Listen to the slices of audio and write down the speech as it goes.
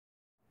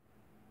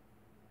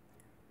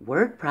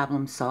Word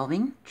problem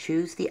solving,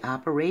 choose the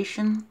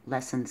operation,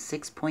 lesson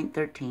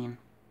 6.13.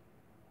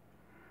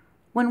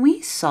 When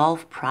we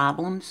solve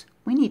problems,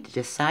 we need to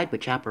decide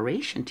which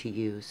operation to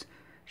use.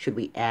 Should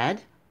we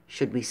add?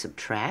 Should we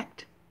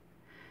subtract?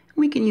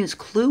 We can use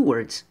clue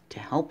words to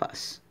help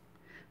us.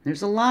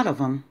 There's a lot of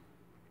them.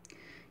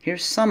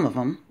 Here's some of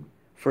them.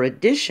 For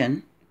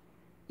addition,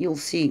 you'll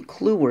see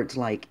clue words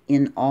like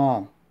in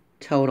all,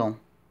 total,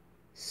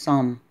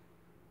 sum,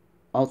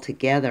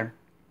 altogether,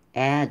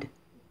 add,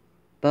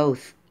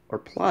 both, or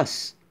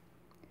plus.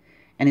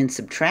 And in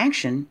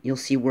subtraction, you'll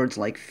see words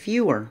like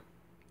fewer,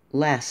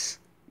 less,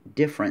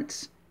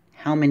 difference,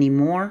 how many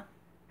more,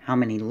 how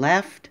many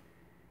left,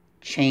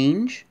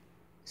 change,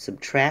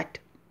 subtract,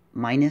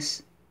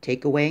 minus,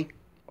 take away,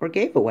 or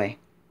gave away.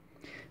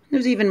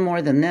 There's even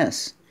more than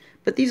this,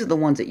 but these are the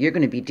ones that you're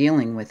going to be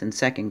dealing with in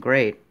second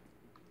grade.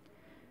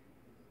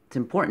 It's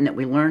important that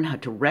we learn how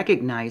to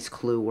recognize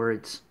clue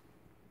words.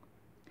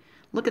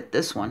 Look at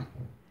this one.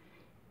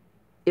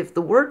 If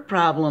the word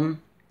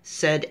problem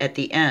said at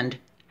the end,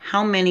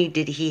 how many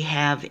did he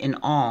have in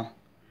all?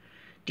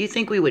 Do you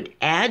think we would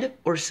add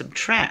or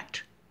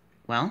subtract?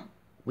 Well,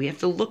 we have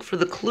to look for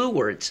the clue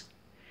words.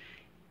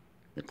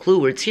 The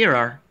clue words here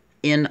are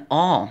in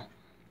all.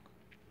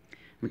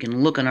 We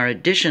can look on our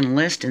addition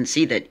list and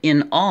see that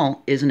in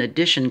all is an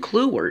addition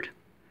clue word.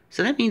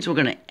 So that means we're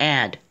going to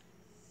add.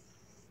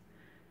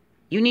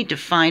 You need to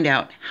find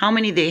out how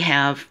many they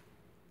have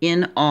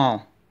in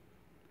all.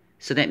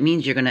 So that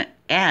means you're going to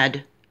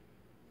add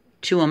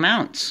 2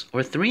 amounts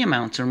or 3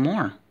 amounts or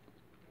more.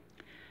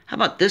 How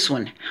about this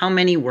one? How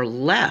many were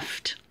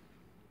left?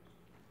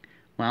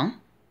 Well,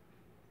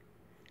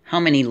 how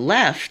many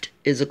left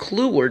is a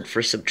clue word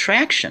for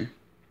subtraction.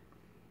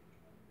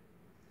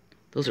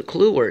 Those are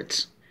clue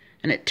words.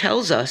 And it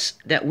tells us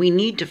that we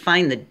need to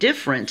find the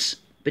difference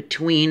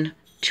between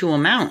 2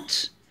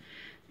 amounts.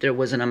 There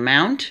was an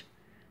amount,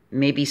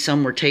 maybe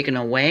some were taken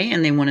away,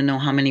 and they want to know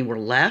how many were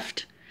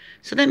left.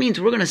 So that means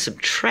we're going to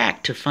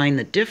subtract to find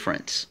the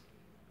difference.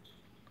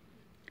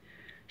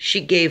 She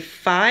gave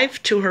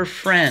 5 to her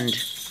friend.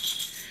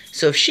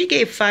 So if she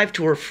gave 5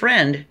 to her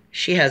friend,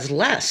 she has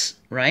less,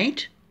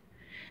 right?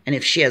 And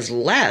if she has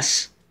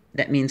less,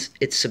 that means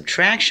it's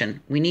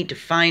subtraction. We need to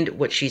find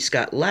what she's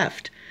got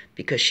left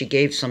because she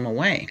gave some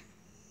away.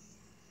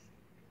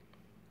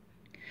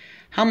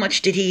 How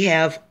much did he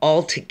have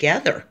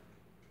altogether?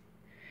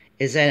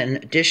 Is that an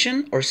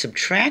addition or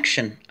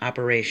subtraction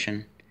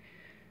operation?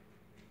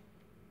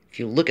 If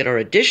you look at our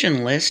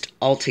addition list,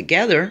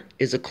 altogether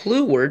is a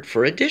clue word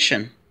for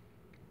addition.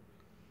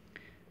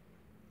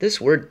 This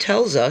word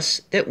tells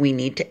us that we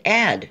need to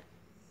add.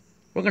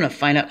 We're going to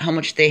find out how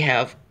much they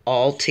have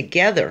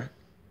altogether.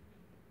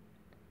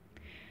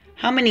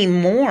 How many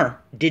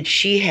more did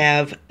she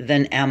have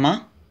than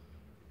Emma?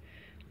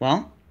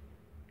 Well,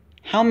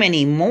 how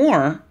many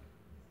more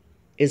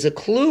is a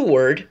clue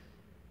word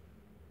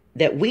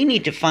that we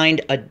need to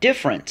find a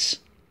difference.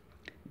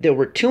 There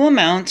were 2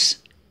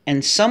 amounts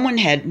and someone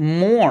had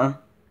more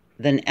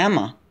than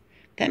Emma.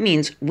 That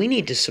means we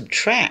need to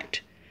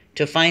subtract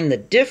to find the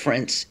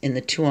difference in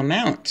the 2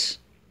 amounts.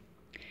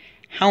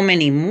 How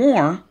many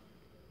more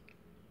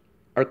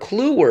are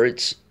clue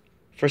words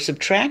for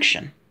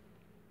subtraction.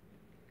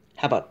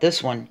 How about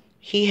this one?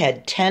 He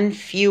had 10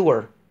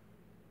 fewer.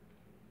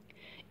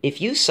 If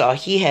you saw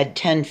he had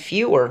 10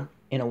 fewer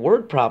in a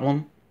word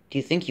problem, do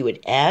you think you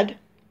would add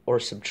or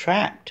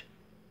subtract?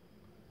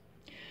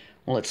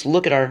 Well, let's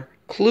look at our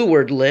clue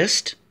word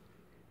list.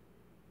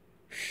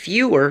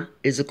 Fewer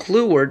is a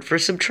clue word for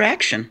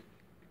subtraction.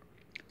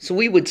 So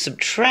we would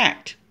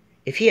subtract.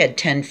 If he had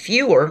 10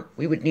 fewer,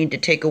 we would need to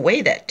take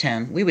away that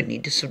 10. We would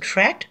need to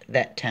subtract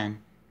that 10,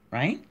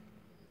 right?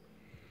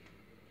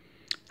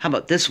 How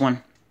about this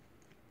one?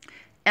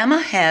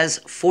 Emma has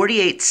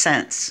 48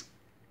 cents.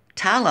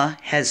 Tala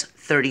has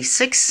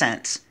 36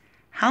 cents.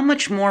 How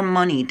much more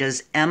money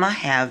does Emma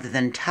have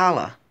than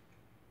Tala?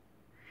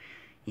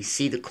 You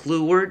see the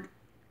clue word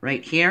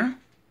right here?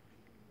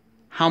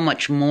 How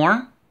much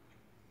more?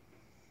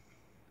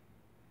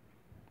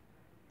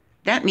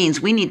 That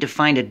means we need to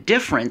find a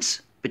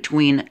difference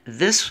between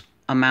this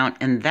amount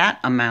and that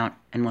amount.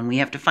 And when we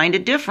have to find a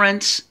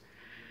difference,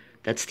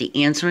 that's the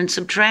answer in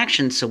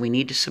subtraction, so we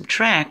need to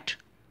subtract.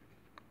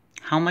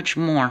 How much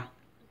more?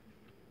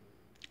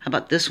 How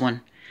about this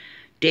one?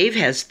 Dave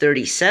has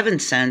 37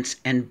 cents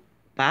and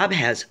Bob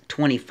has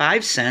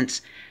 25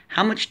 cents.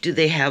 How much do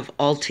they have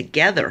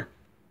altogether?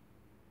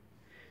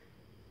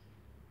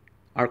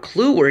 Our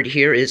clue word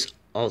here is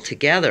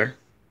altogether.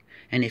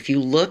 And if you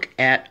look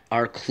at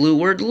our clue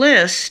word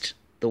list,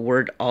 the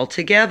word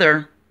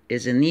altogether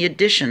is in the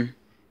addition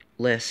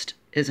list,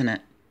 isn't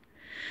it?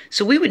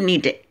 So we would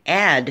need to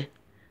add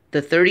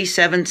the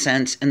 37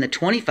 cents and the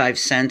 25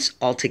 cents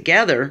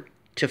altogether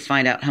to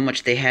find out how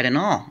much they had in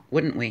all,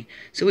 wouldn't we?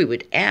 So we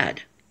would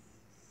add.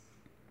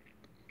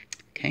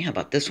 Okay, how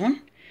about this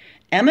one?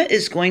 Emma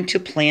is going to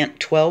plant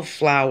 12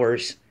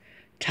 flowers.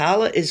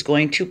 Tala is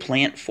going to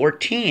plant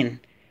 14.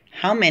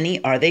 How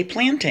many are they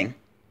planting?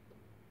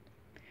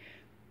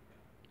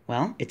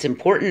 Well, it's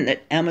important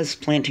that Emma's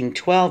planting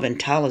 12 and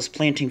Tala's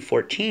planting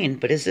 14,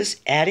 but is this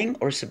adding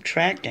or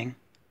subtracting?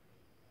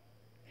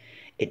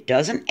 It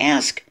doesn't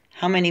ask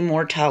how many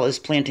more Tala's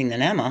planting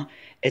than Emma.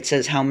 It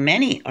says how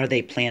many are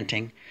they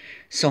planting.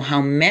 So how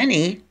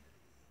many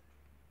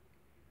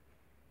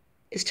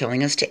is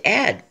telling us to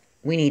add.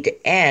 We need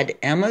to add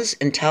Emma's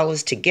and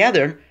Tala's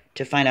together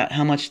to find out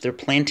how much they're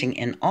planting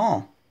in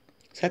all.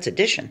 So that's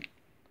addition.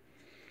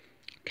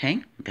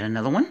 Okay, got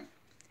another one.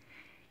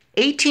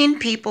 18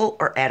 people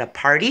are at a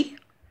party.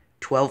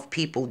 12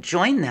 people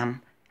join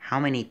them. How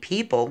many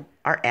people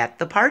are at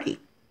the party?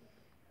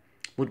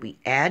 Would we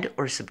add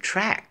or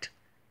subtract?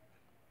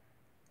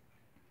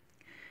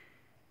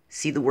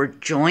 See the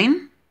word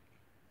join?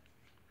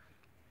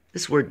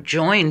 This word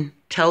join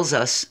tells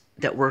us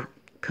that we're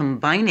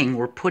combining,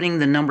 we're putting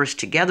the numbers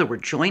together, we're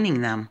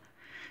joining them.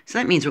 So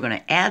that means we're going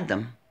to add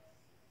them.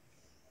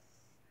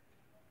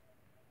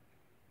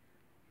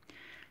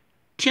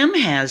 Tim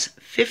has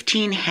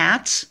 15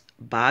 hats.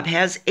 Bob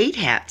has 8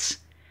 hats.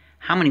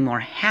 How many more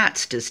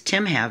hats does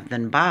Tim have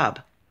than Bob?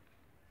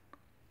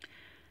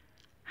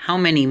 How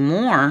many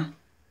more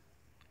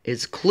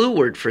is clue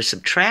word for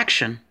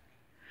subtraction.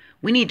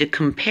 We need to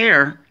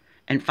compare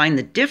and find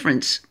the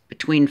difference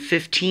between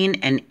 15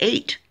 and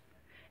 8.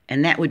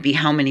 And that would be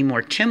how many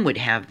more Tim would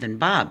have than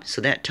Bob.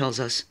 So that tells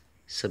us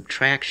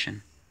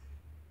subtraction.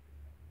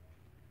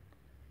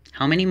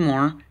 How many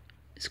more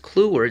is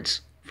clue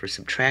words for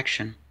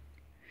subtraction.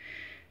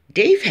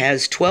 Dave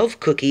has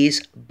 12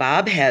 cookies.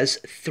 Bob has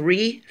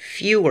 3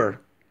 fewer.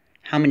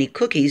 How many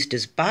cookies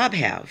does Bob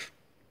have?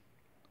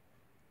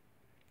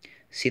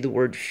 See the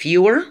word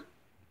fewer?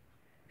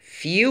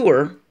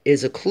 Fewer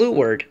is a clue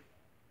word.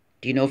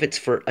 Do you know if it's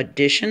for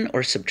addition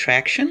or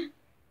subtraction?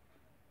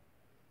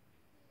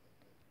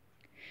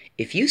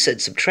 If you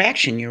said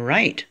subtraction, you're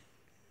right.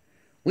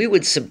 We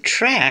would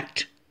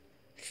subtract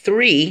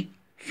 3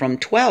 from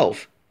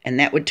 12, and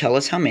that would tell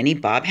us how many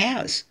Bob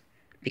has,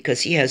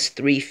 because he has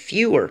 3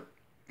 fewer,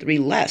 3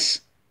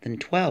 less than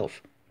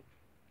 12.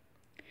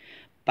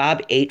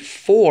 Bob ate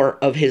 4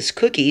 of his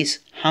cookies.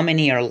 How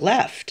many are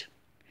left?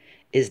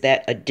 Is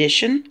that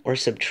addition or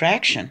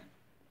subtraction?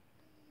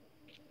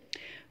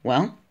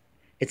 Well,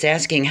 it's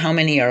asking how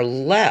many are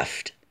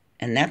left,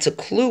 and that's a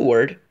clue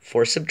word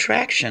for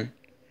subtraction.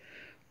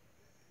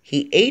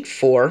 He ate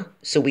 4,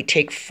 so we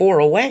take 4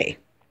 away.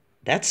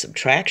 That's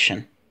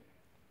subtraction.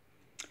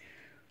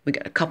 We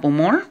got a couple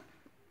more.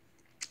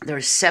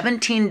 There's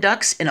 17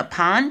 ducks in a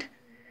pond.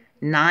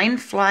 9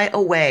 fly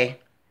away.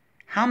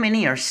 How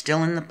many are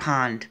still in the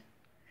pond?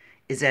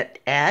 Is that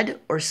add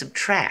or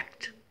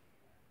subtract?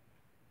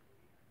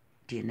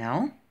 Do you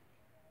know?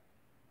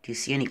 Do you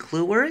see any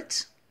clue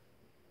words?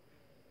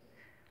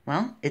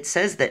 Well, it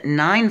says that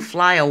 9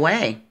 fly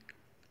away.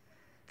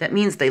 That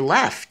means they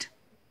left.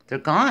 They're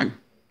gone.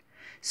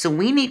 So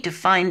we need to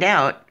find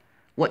out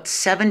what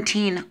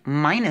 17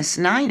 minus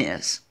 9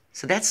 is.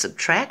 So that's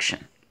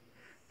subtraction.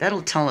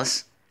 That'll tell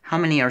us how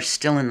many are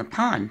still in the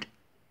pond.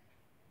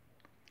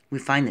 We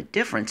find the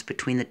difference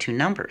between the two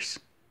numbers.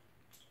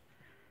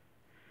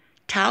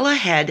 Tala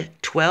had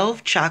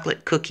 12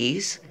 chocolate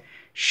cookies.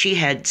 She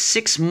had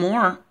 6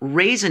 more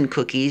raisin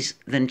cookies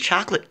than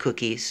chocolate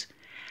cookies.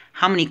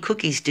 How many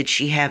cookies did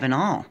she have in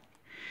all?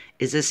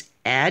 Is this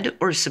add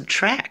or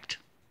subtract?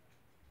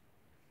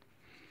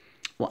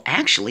 Well,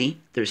 actually,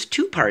 there's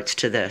 2 parts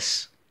to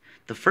this.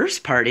 The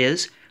first part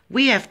is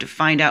we have to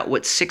find out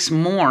what 6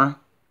 more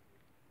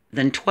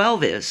than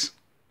 12 is.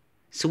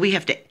 So we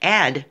have to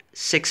add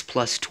 6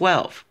 plus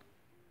 12.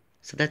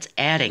 So that's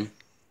adding.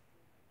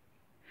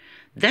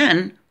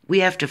 Then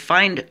we have to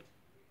find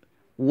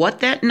what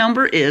that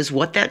number is,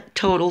 what that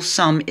total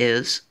sum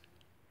is.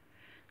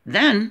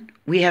 Then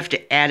we have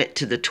to add it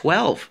to the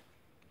 12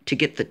 to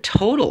get the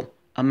total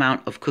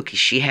amount of cookies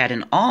she had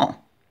in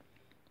all.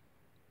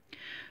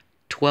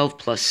 12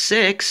 plus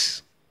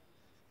 6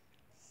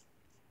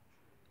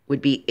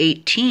 would be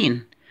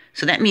 18.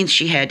 So that means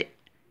she had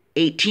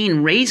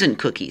 18 raisin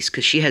cookies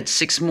because she had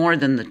 6 more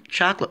than the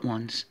chocolate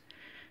ones.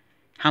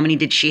 How many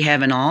did she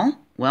have in all?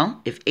 Well,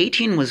 if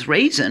 18 was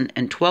raisin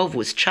and 12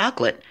 was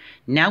chocolate,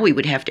 now we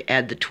would have to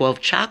add the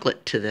 12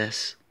 chocolate to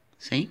this.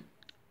 See?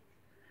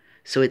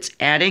 So it's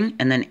adding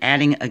and then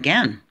adding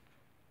again.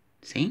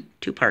 See?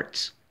 2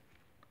 parts.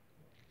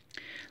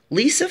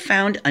 Lisa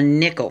found a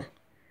nickel.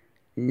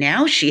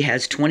 Now she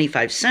has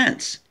 25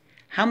 cents.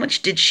 How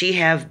much did she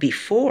have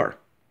before?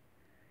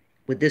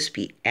 Would this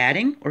be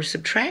adding or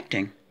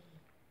subtracting?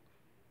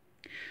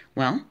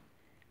 Well,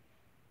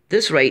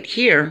 this right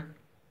here,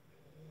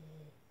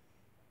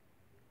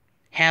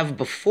 have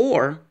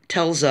before,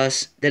 tells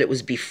us that it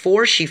was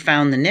before she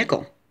found the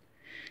nickel.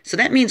 So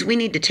that means we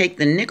need to take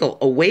the nickel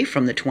away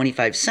from the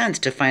 25 cents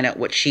to find out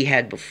what she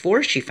had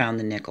before she found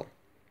the nickel.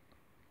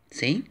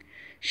 See?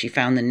 She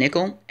found the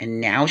nickel and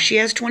now she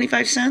has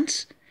 25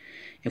 cents.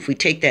 If we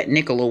take that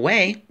nickel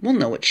away, we'll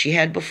know what she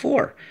had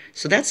before.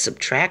 So that's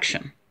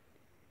subtraction.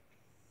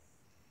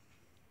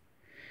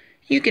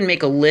 You can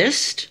make a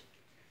list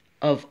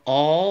of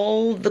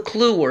all the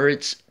clue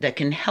words that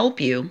can help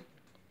you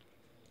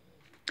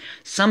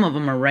Some of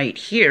them are right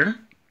here,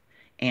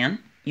 and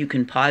you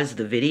can pause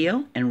the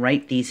video and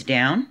write these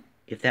down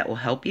if that will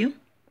help you.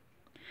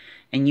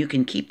 And you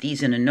can keep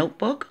these in a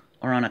notebook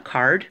or on a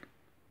card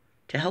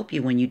to help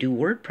you when you do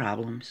word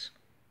problems.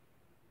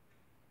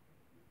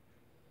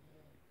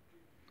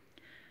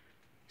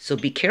 So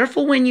be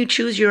careful when you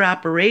choose your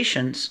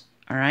operations,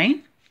 all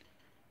right?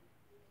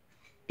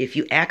 If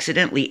you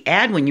accidentally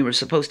add when you were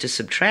supposed to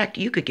subtract,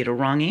 you could get a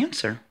wrong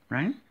answer,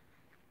 right?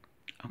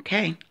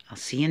 Okay, I'll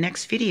see you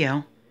next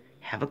video.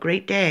 Have a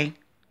great day.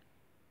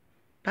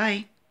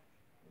 Bye.